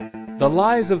The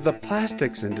lies of the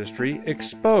plastics industry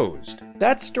exposed.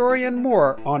 That story and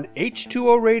more on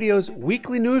H2O Radio's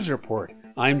weekly news report.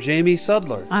 I'm Jamie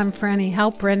Sudler. I'm Franny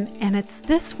Halprin, and it's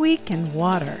This Week in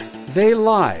Water. They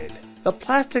lied. The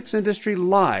plastics industry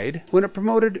lied when it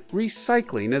promoted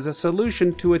recycling as a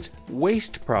solution to its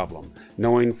waste problem,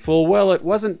 knowing full well it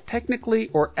wasn't technically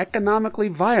or economically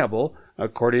viable,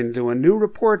 according to a new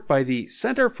report by the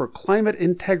Center for Climate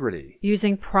Integrity.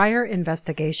 Using prior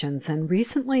investigations and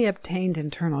recently obtained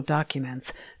internal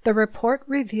documents, the report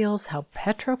reveals how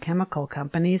petrochemical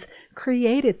companies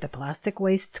created the plastic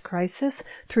waste crisis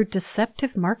through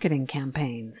deceptive marketing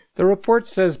campaigns. The report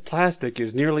says plastic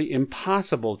is nearly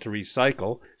impossible to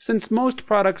recycle since most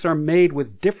products are made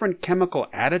with different chemical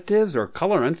additives or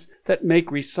colorants that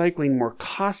make recycling more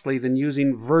costly than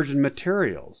using virgin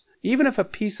materials. Even if a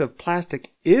piece of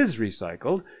plastic is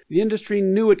recycled, the industry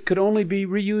knew it could only be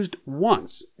reused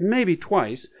once, maybe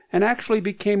twice, and actually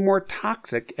became more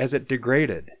toxic as it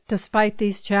degraded. Despite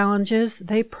these challenges,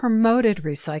 they promoted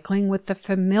recycling with the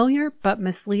familiar but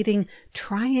misleading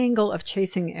triangle of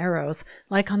chasing arrows,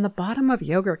 like on the bottom of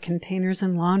yogurt containers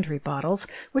and laundry bottles,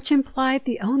 which implied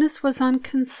the onus was on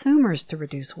consumers to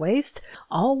reduce waste,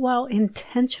 all while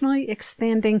intentionally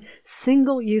expanding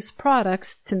single-use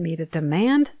products to meet a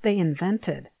demand they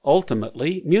invented.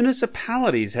 Ultimately,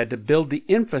 municipalities had to build the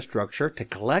infrastructure to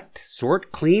collect,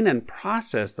 sort, clean, and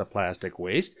process the plastic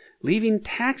waste, leaving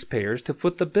taxpayers to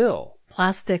foot the bill.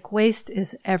 Plastic waste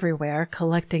is everywhere,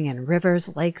 collecting in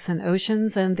rivers, lakes, and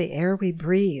oceans, and the air we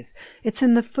breathe. It's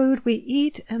in the food we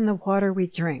eat and the water we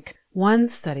drink. One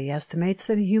study estimates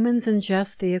that humans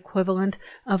ingest the equivalent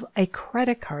of a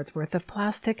credit card's worth of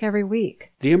plastic every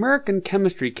week. The American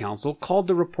Chemistry Council called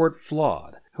the report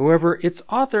flawed. However, its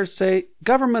authors say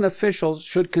government officials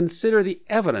should consider the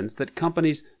evidence that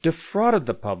companies defrauded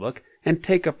the public and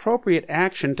take appropriate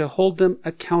action to hold them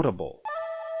accountable.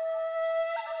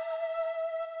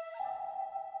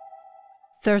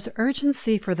 There's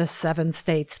urgency for the 7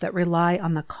 states that rely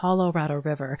on the Colorado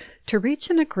River to reach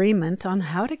an agreement on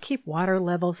how to keep water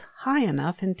levels high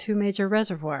enough in 2 major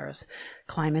reservoirs.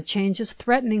 Climate change is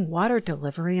threatening water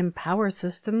delivery and power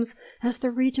systems as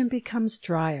the region becomes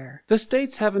drier. The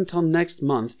states have until next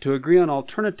month to agree on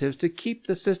alternatives to keep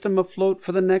the system afloat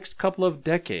for the next couple of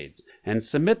decades and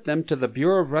submit them to the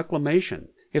Bureau of Reclamation.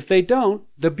 If they don't,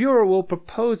 the Bureau will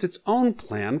propose its own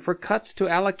plan for cuts to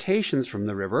allocations from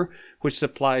the river, which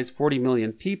supplies 40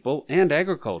 million people and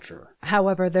agriculture.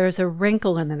 However, there's a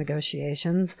wrinkle in the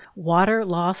negotiations. Water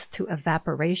lost to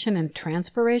evaporation and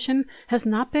transpiration has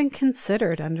not been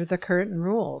considered under the current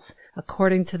rules.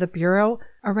 According to the Bureau,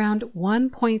 around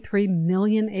 1.3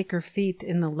 million acre-feet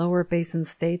in the lower basin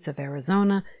states of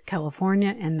Arizona,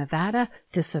 California, and Nevada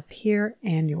disappear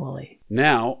annually.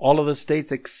 Now, all of the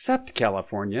states except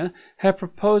California have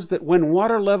proposed that when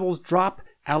water levels drop,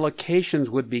 allocations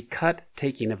would be cut,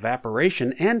 taking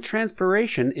evaporation and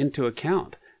transpiration into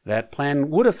account. That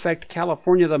plan would affect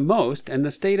California the most, and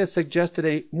the state has suggested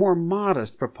a more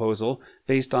modest proposal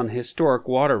based on historic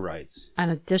water rights. An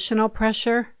additional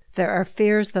pressure? There are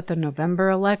fears that the November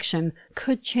election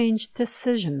could change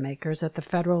decision makers at the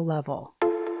federal level.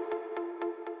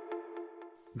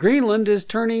 Greenland is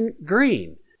turning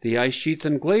green. The ice sheets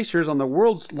and glaciers on the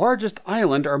world's largest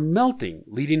island are melting,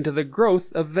 leading to the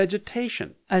growth of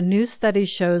vegetation. A new study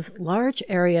shows large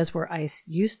areas where ice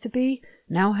used to be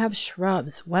now have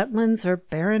shrubs, wetlands, or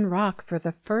barren rock for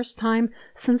the first time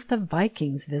since the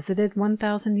Vikings visited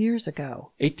 1,000 years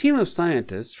ago. A team of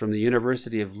scientists from the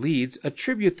University of Leeds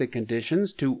attribute the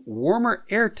conditions to warmer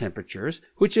air temperatures,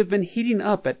 which have been heating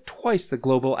up at twice the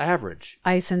global average.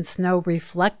 Ice and snow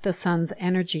reflect the sun's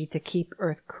energy to keep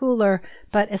Earth cooler,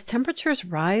 but as temperatures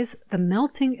rise, the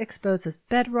melting exposes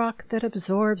bedrock that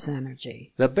absorbs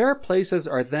energy. The bare places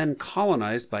are then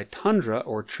colonized by tundra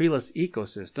or treeless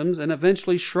ecosystems and eventually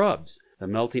shrubs. The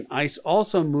melting ice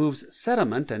also moves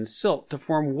sediment and silt to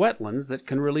form wetlands that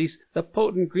can release the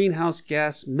potent greenhouse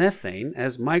gas methane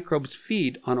as microbes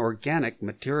feed on organic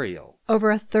material.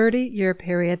 Over a 30-year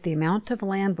period, the amount of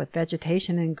land with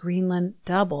vegetation in Greenland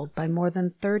doubled by more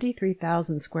than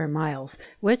 33,000 square miles,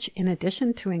 which, in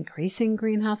addition to increasing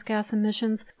greenhouse gas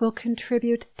emissions, will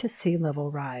contribute to sea level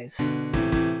rise.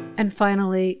 And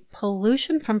finally,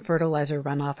 pollution from fertilizer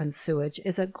runoff and sewage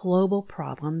is a global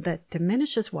problem that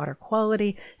diminishes water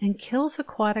quality and kills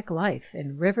aquatic life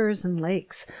in rivers and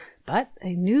lakes. But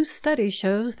a new study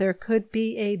shows there could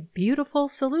be a beautiful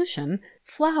solution: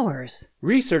 flowers.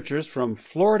 Researchers from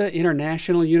Florida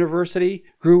International University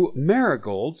grew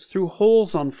marigolds through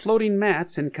holes on floating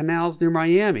mats in canals near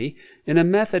Miami in a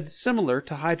method similar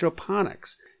to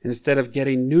hydroponics. Instead of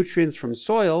getting nutrients from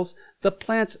soils, the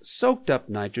plants soaked up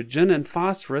nitrogen and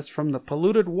phosphorus from the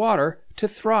polluted water to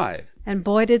thrive. And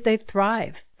boy, did they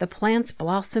thrive. The plants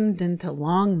blossomed into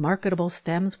long, marketable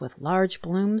stems with large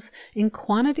blooms in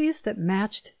quantities that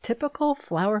matched typical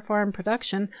flower farm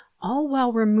production, all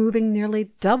while removing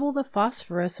nearly double the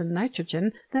phosphorus and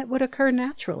nitrogen that would occur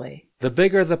naturally. The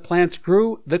bigger the plants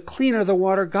grew, the cleaner the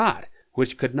water got,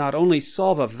 which could not only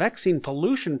solve a vexing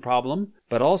pollution problem,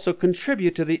 but also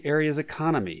contribute to the area's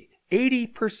economy.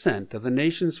 80% of the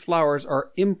nation's flowers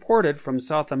are imported from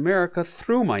South America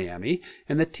through Miami,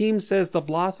 and the team says the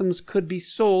blossoms could be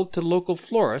sold to local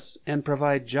florists and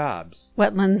provide jobs.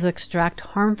 Wetlands extract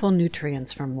harmful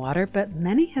nutrients from water, but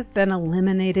many have been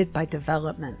eliminated by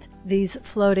development. These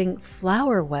floating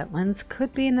flower wetlands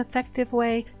could be an effective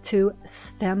way to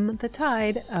stem the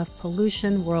tide of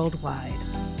pollution worldwide.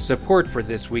 Support for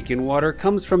This Week in Water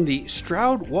comes from the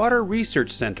Stroud Water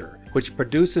Research Center, which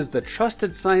produces the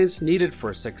trusted science needed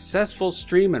for successful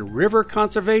stream and river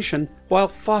conservation while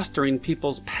fostering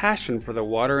people's passion for the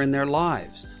water in their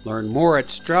lives. Learn more at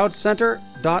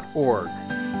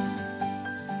stroudcenter.org.